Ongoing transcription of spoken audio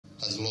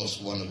has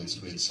lost one of its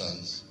great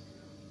sons.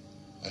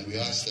 And we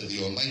ask that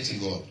the Almighty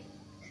God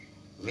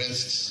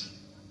rests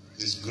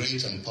this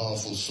great and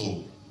powerful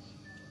soul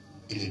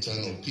in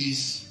eternal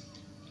peace,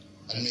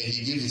 and may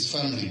he give his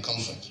family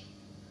comfort.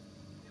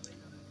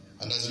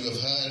 And as we have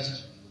heard,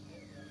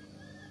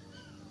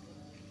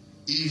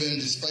 even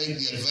despite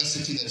the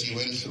adversity that he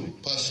went through,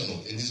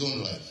 personal, in his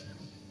own life,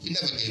 he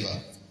never gave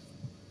up.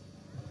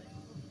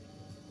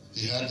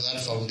 He had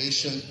that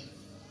foundation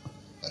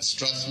at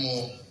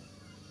Strathmore,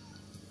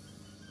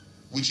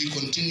 which he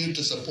continued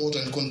to support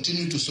and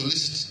continued to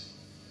solicit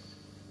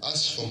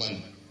us for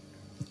money.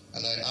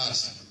 And I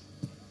ask,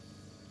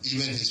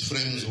 even his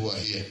friends who are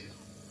here,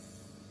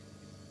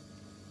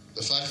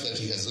 the fact that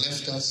he has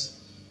left us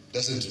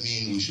doesn't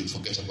mean we should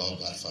forget about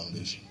that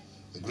foundation.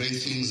 The great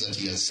things that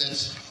he has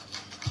set,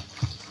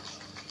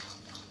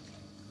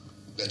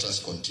 let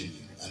us continue.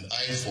 And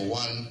I, for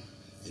one,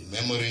 in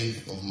memory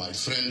of my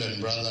friend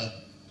and brother,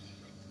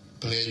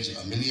 pledge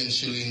 1 million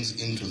shillings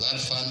into that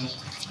fund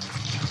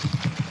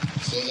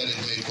so that it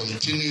may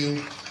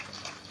continue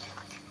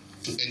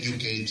to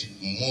educate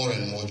more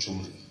and more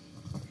children.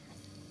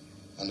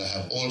 And I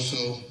have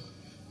also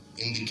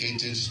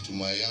indicated to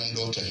my young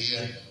daughter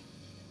here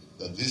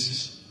that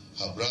this,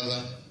 her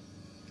brother,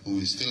 who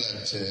is still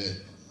at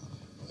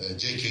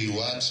JKU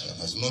Art and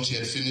has not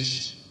yet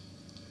finished,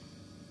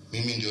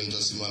 mimi ndio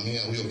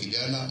nitasimamia huyo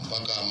kijana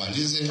mpaka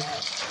amalize,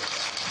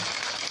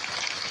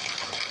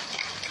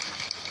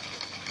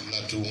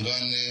 na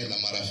tuungane na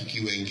marafiki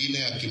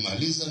wengine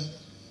akimaliza,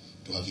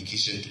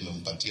 tuhakikishe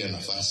tumempatia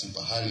nafasi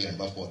pahali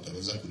ambapo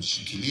wataweza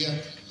kujishikilia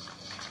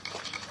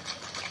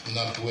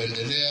na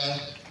kuendelea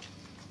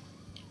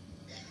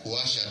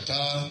kuwasha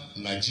taa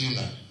na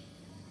jina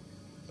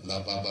la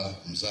baba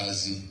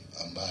mzazi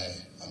ambaye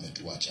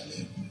ametuacha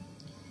leo.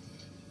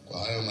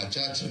 Kwa hayo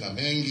machache na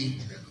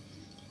mengi,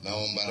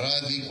 naomba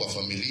radhi kwa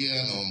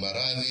familia, naomba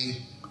radhi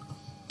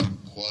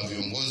kwa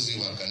viongozi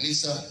wa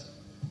kanisa.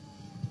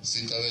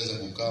 Sitaweza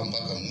kukaa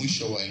mpaka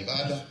mwisho wa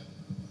ibada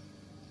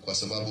kwa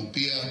sababu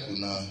pia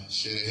kuna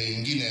sherehe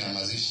nyingine ya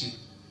mazishi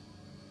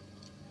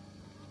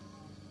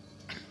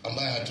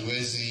ambaye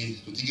hatuwezi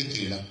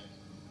kutigetira.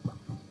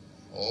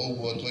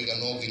 Ogo twiga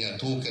no ginya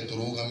tuke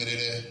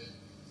turugamirire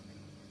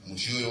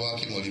mucio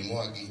wake mwalimu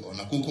wake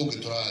ona kuko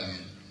giturathi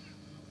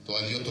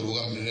twalio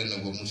turugamirire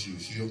naguo mucio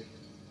ucio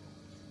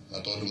na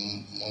tondu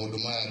maundu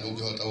maya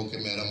ndungihota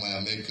gukimera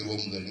maya mekirwo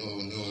muthenya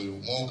uyu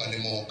moka ni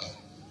moka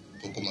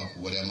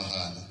tukumakua ria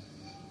mahana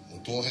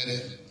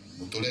mutuohere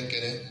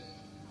muturekere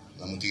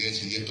na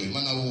mutigecirie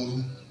toima na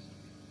uru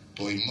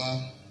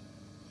toima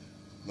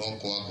no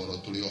kwa ngoro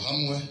tulio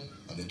hamwe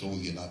na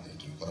nitugie na mbere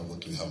tukoragwo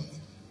tui hamwe.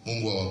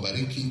 Mungu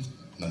awabariki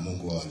na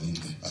Mungu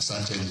awalinde.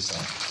 Asanteni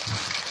sana.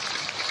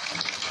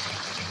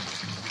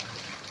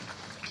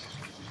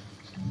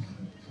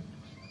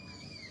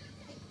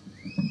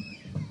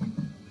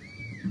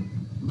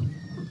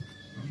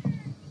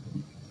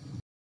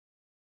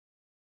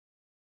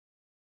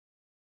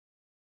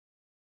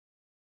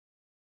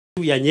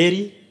 Ya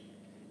Nyeri,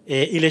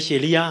 ile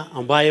sheria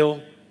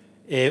ambayo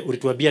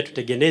ulituambia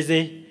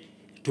tutengeneze,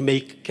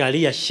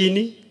 tumeikalia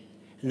chini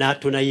na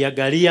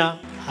tunaiangalia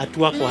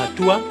hatua kwa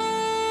hatua.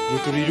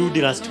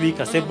 Tulirudi last week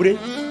assembly.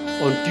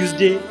 On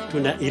Tuesday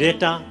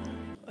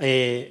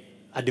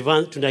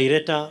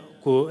tunaileta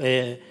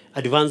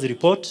advance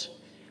report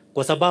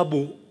kwa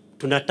sababu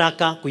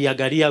tunataka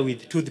kuiangalia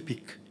with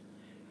toothpick,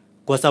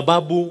 kwa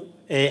sababu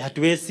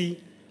hatuwezi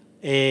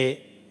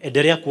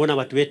endelea kuona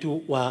watu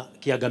wetu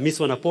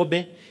wakiagamiswa na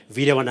pombe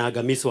vile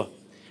wanaagamiswa.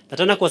 Na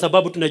tena kwa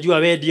sababu tunajua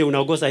wewe ndiye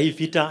unaongoza hii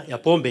vita ya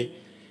pombe,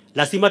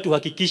 lazima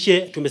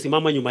tuhakikishe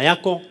tumesimama nyuma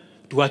yako,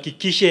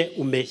 tuhakikishe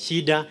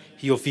umeshinda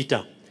hiyo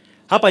vita.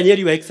 Hapa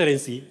Nyeri, Your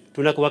Excellency,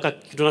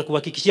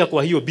 tunakuhakikishia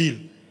kwa hiyo bill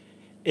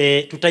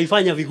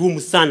tutaifanya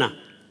vigumu sana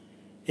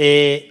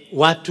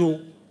watu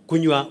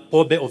kunywa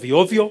pombe ovyo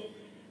ovyo,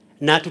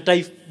 na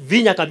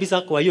tutaivinya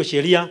kabisa kwa hiyo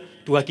sheria.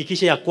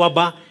 Tuhakikishe ya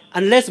kwamba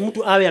unless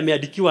mtu awe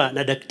ameandikiwa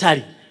na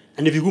daktari,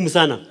 ni vigumu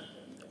sana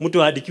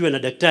mtu aadikiwe na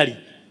daktari,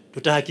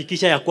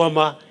 tutahakikisha ya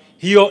kwamba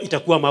hiyo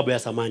itakuwa mambo ya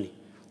samani.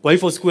 Kwa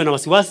hivyo usikuwe na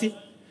wasiwasi,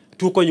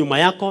 tuko nyuma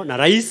yako na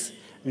rais,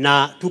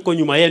 na tuko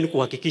nyuma yenu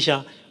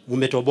kuhakikisha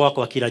mmetoboa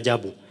kwa kila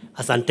jambo.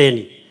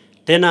 Asanteni.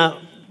 Tena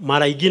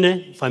mara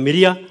nyingine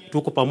familia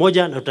tuko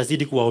pamoja na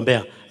tutazidi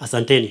kuwaombea.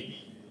 Asanteni.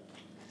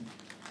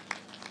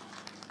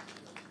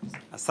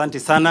 Asante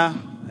sana.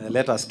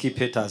 Let us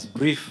keep it as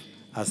brief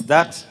as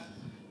that.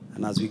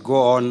 And as we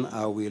go on,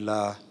 I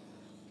will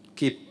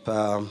keep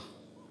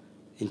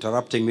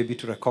interrupting maybe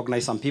to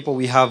recognize some people.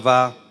 We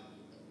have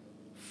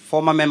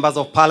former members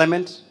of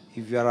parliament.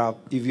 If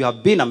you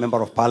have been a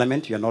member of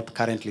parliament, you are not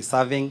currently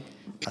serving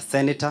as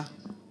senator,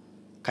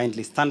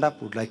 kindly stand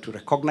up. We would like to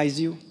recognize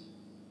you.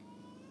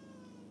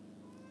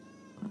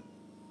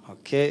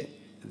 Okay,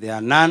 there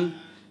are none,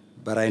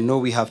 but I know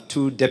we have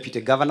two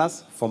deputy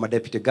governors, former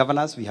deputy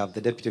governors. We have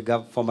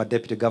the former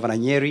deputy governor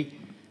Nyeri,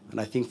 and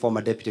I think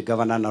former deputy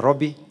governor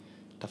Nairobi.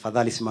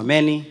 Tafadhali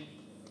simameni.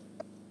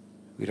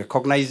 We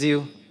recognize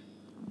you.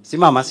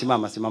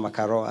 Simama,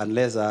 Karo,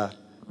 unless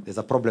There's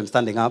a problem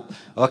standing up.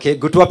 Okay,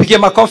 good. Tuwapigie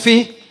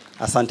makofi.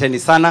 Asanteni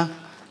sana.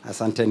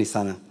 Asanteni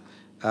sana.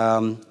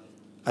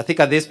 I think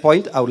at this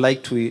point, I would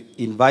like to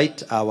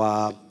invite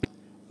our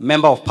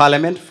Member of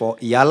Parliament for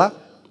Iyala,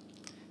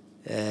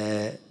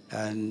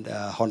 and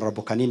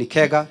Honorable Kanini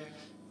Kega,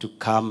 to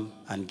come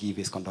and give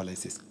his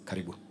condolences.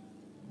 Karibu.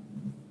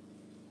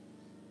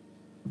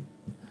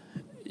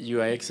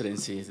 Your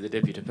Excellency, the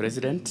Deputy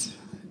President,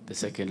 the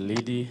Second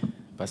Lady,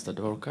 Pastor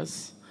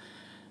Dorcas,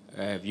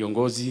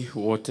 viongozi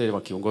wote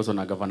wakiongozwa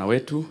na gavana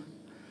wetu,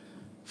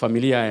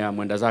 familia ya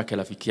mwenda zake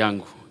rafiki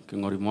yangu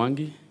King'ori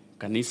Mwangi,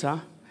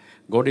 kanisa,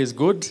 God is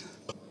good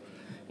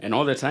and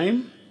all the time.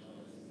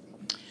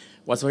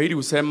 Waswahili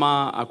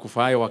husema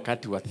akufaye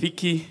wakati wa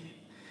dhiki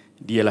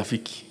ndiye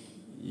rafiki.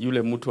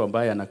 Yule mtu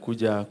ambaye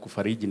anakuja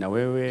kufariji na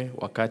wewe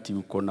wakati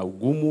uko na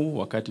ugumu,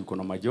 wakati uko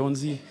na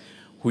majonzi,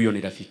 huyo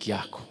ni rafiki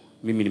yako.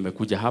 Mimi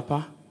nimekuja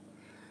hapa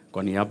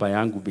kwa niaba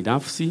yangu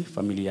binafsi,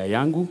 familia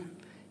yangu,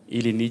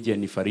 ili nije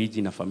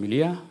nifariji na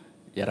familia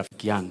ya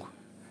rafiki yangu.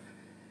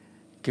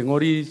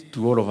 King'ori,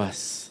 to all of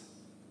us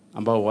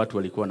ambao watu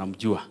walikuwa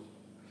namjua.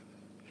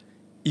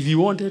 If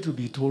you wanted to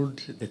be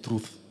told the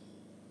truth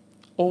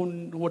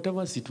on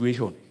whatever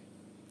situation,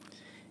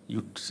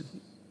 you'd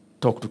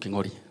talk to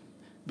King'ori.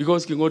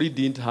 Because King'ori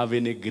didn't have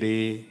any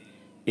gray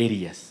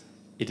areas.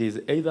 It is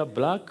either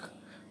black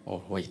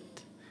or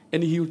white.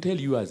 And he will tell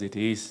you as it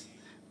is,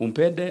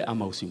 umpende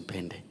ama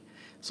usimpende.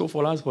 So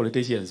for us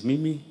politicians,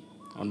 mimi,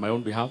 on my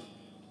own behalf,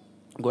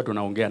 God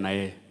tunaongea na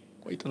yeye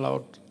quite a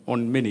lot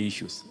on many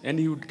issues. And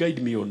he would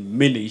guide me on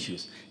many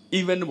issues.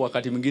 Even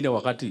wakati mwingine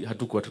wakati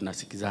hatukuwa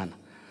tunasikizana.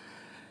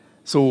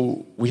 So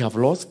we have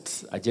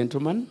lost a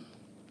gentleman,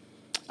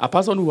 a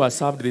person who has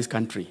served this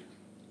country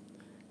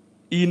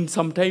in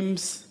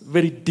sometimes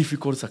very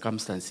difficult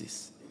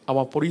circumstances.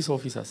 Our police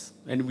officers,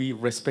 and we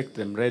respect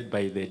them, led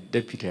by the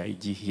Deputy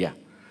IG here.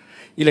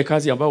 Ile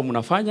kazi ambayo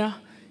mnafanya,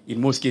 in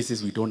most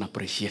cases we don't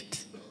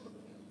appreciate.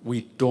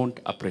 We don't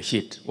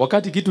appreciate.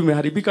 Wakati kitu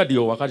imeharibika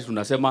ndio wakati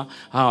tunasema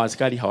hawa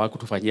askari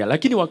hawakutufanyia.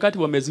 Lakini wakati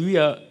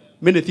wamezuia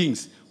many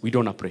things, we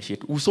don't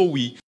appreciate. So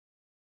we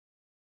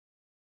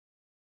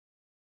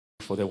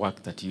for the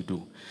work that you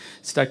do.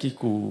 Sitaki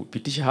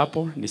kupitisha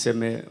hapo,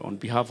 niseme on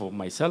behalf of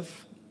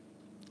myself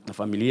na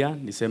familia,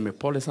 niseme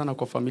pole sana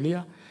kwa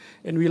familia,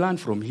 and we learn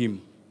from him.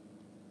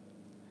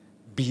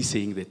 Be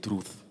saying the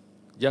truth.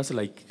 Just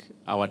like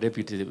our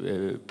Deputy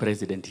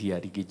President here,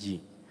 Rigiji.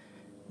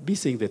 Be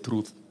saying the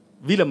truth.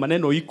 Vile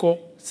maneno iko,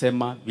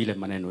 sema vile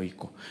maneno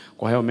iko.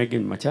 Kwa hayo mengi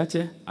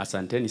machache,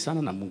 asanteni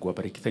sana na Mungu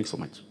awabariki. Thanks so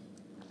much.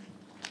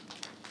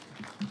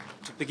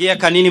 Tupigie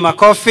Kanini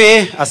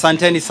makofi.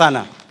 Asanteni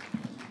sana.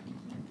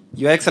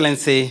 Your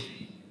Excellency,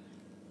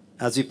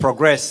 as we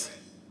progress,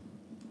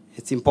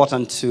 it's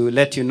important to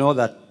let you know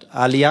that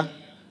earlier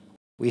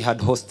we had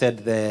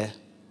hosted the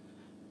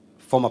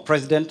former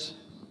president.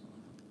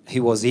 He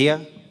was here,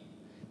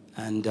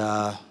 and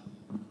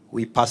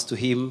we passed to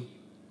him.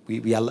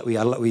 We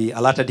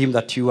alerted him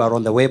that you are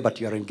on the way, but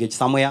you are engaged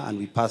somewhere, and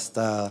we passed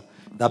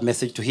that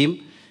message to him.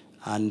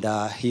 And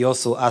he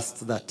also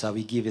asked that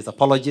we give his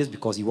apologies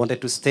because he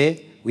wanted to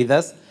stay with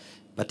us,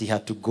 but he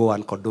had to go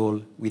and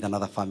condole with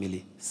another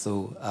family.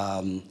 So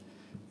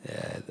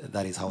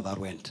that is how that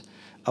went.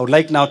 I would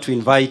like now to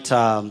invite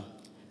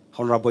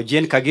Honorable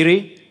Jane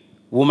Kagiri,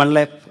 Woman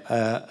Rep,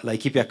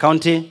 Laikipia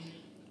County,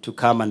 to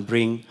come and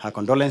bring her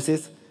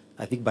condolences.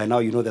 I think by now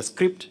you know the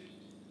script.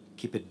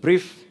 Keep it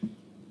brief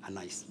and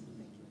nice.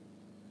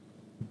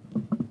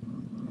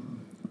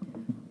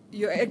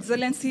 Your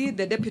Excellency,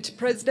 the Deputy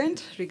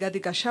President, Rigathi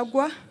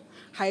Gachagua,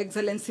 Her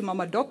Excellency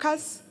Mama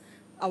Dorcas,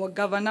 our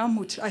Governor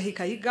Mutahi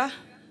Kahiga,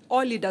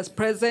 all leaders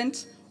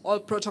present, all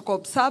protocol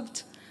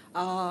observed.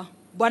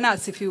 Bwana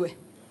asifiwe.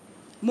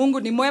 Mungu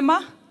ni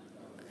mwema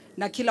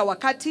na kila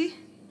wakati.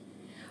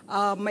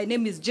 My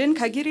name is Jane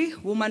Kagiri,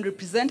 Woman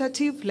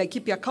Representative,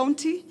 Laikipia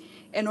County,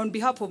 and on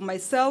behalf of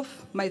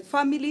myself, my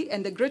family,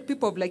 and the great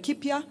people of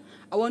Laikipia,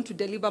 I want to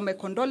deliver my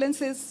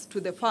condolences to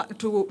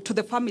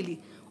the family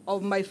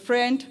of my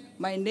friend,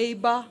 my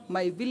neighbor,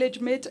 my village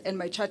mate, and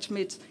my church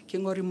mate,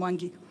 King'ori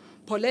Mwangi.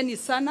 Poleni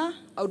sana,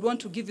 I would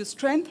want to give you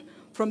strength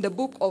from the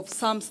book of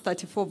Psalms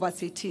 34,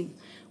 verse 18,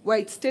 where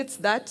it states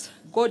that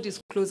God is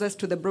closest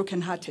to the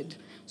brokenhearted.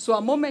 So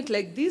a moment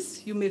like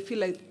this, you may feel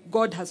like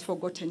God has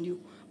forgotten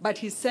you, but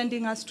he's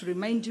sending us to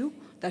remind you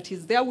that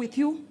he's there with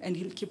you and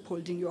he'll keep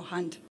holding your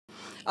hand.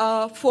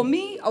 For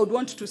me, I would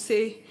want to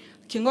say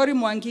King'ori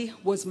Mwangi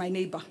was my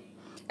neighbor.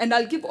 And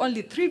I'll give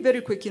only 3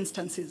 very quick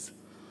instances.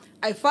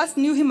 I first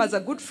knew him as a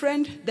good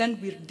friend, then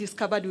we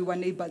discovered we were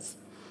neighbors.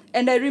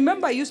 And I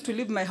remember I used to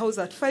leave my house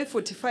at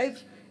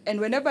 5:45, and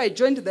whenever I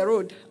joined the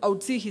road, I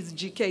would see his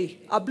GK,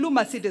 a blue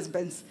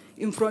Mercedes-Benz,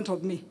 in front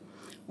of me.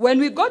 When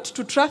we got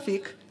to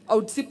traffic, I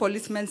would see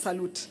policemen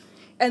salute.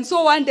 And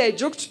so one day I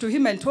joked to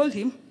him and told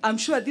him, I'm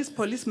sure these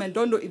policemen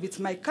don't know if it's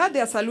my car they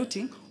are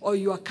saluting or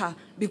your car,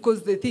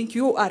 because they think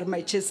you are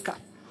my chase car.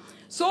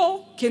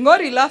 So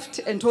King'ori laughed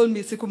and told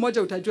me, siku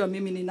moja utajua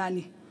mimi ni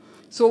nani.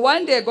 So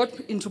one day I got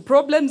into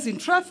problems in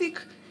traffic,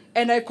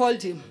 and I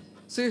called him.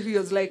 So he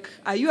was like,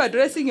 are you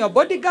addressing your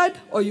bodyguard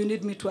or you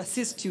need me to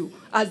assist you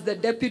as the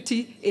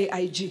deputy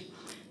AIG?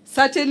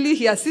 Certainly,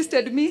 he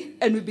assisted me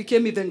and we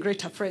became even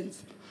greater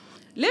friends.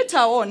 Later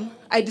on,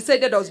 I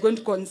decided I was going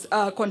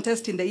to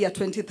contest in the year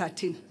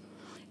 2013.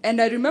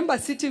 And I remember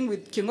sitting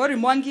with Kingori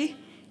Mwangi,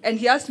 and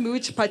he asked me,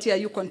 which party are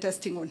you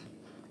contesting on?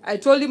 I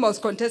told him I was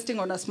contesting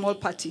on a small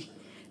party.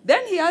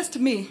 Then he asked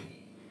me,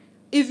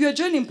 if you're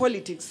joining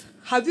politics,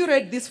 have you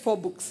read these 4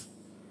 books?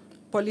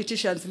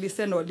 Politicians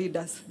Listen or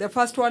Leaders. The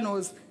first one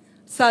was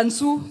Sun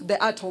Tzu,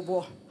 The Art of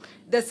War.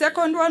 The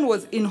second one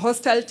was In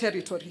Hostile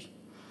Territory.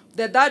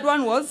 The third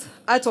one was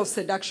Art of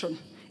Seduction.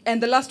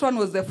 And the last one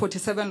was The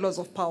 47 Laws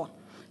of Power.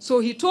 So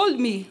he told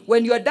me,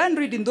 when you are done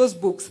reading those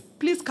books,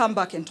 please come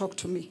back and talk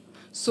to me.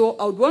 So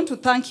I would want to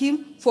thank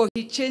him for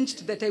he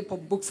changed the type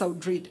of books I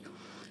would read.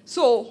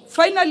 So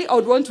finally, I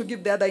would want to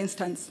give the other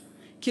instance.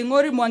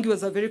 Kingori Mwangi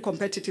was a very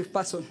competitive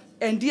person.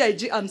 And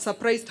DIG, I'm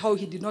surprised how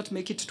he did not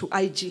make it to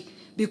IG,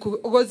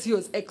 because he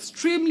was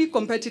extremely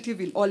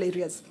competitive in all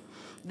areas.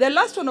 The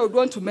last one I would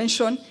want to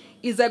mention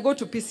is I go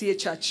to PCA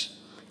Church.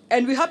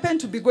 And we happen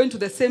to be going to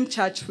the same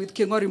church with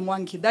Kingori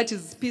Mwangi, that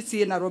is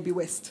PCA Nairobi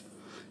West.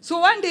 So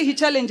one day he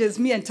challenges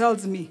me and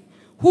tells me,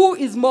 who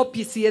is more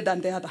PCA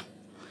than the other?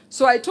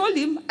 So I told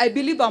him, I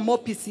believe I'm more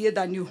PCA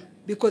than you,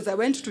 because I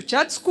went to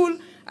church school,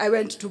 I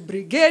went to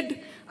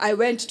brigade, I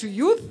went to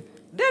youth,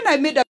 then I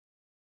made a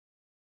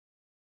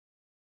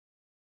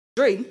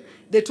join.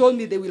 They told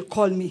me they will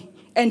call me.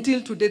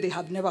 Until today, they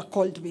have never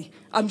called me.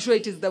 I'm sure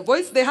it is the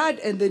voice they had,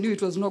 and they knew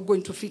it was not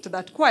going to fit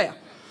that choir.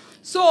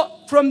 So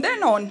from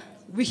then on,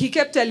 he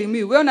kept telling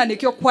me, we on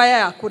choir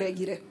ya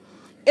kuregire.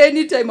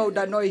 Anytime I would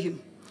annoy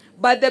him.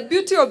 But the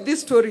beauty of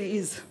this story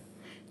is,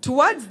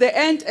 towards the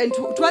end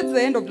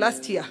of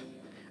last year,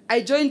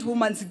 I joined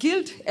Women's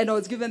Guild and I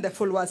was given the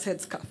followers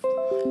headscarf.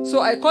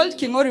 So I called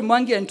Kingori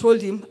Mwangi and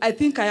told him, I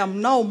think I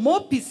am now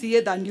more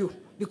PCA than you,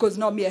 because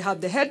now me I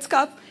have the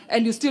headscarf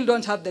and you still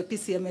don't have the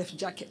PCMF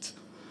jacket.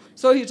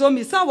 So he told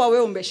me, sawa we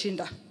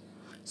umeshinda.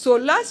 So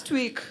last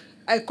week,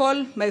 I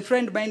called my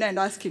friend Maina and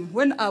asked him,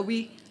 when are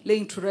we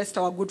laying to rest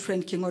our good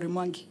friend Kingori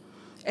Mwangi?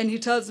 And he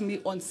tells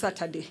me on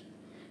Saturday.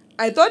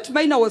 I thought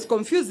Maina was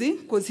confusing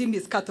because he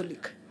is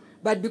Catholic.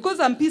 But because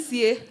I'm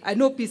PCA, I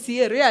know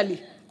PCA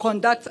rarely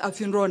conducts a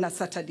funeral on a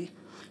Saturday.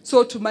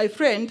 So to my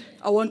friend,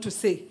 I want to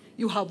say,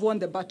 you have won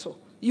the battle.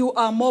 You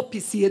are more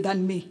PCA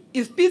than me.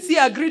 If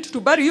PCA agreed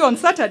to bury you on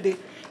Saturday,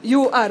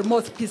 you are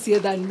more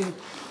PCA than me.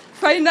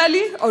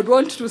 Finally, I would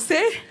want to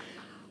say,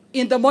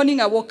 in the morning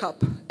I woke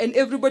up and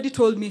everybody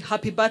told me,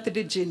 happy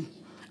birthday, Jane.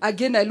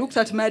 Again, I looked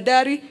at my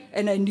diary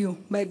and I knew,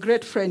 my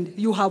great friend,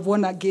 you have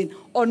won again.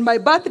 On my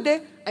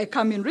birthday, I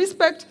come in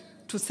respect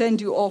to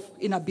send you off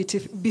in a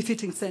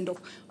befitting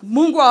send-off.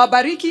 Mungu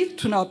awabariki,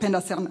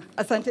 tunawapenda sana.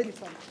 Asanteni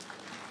sana.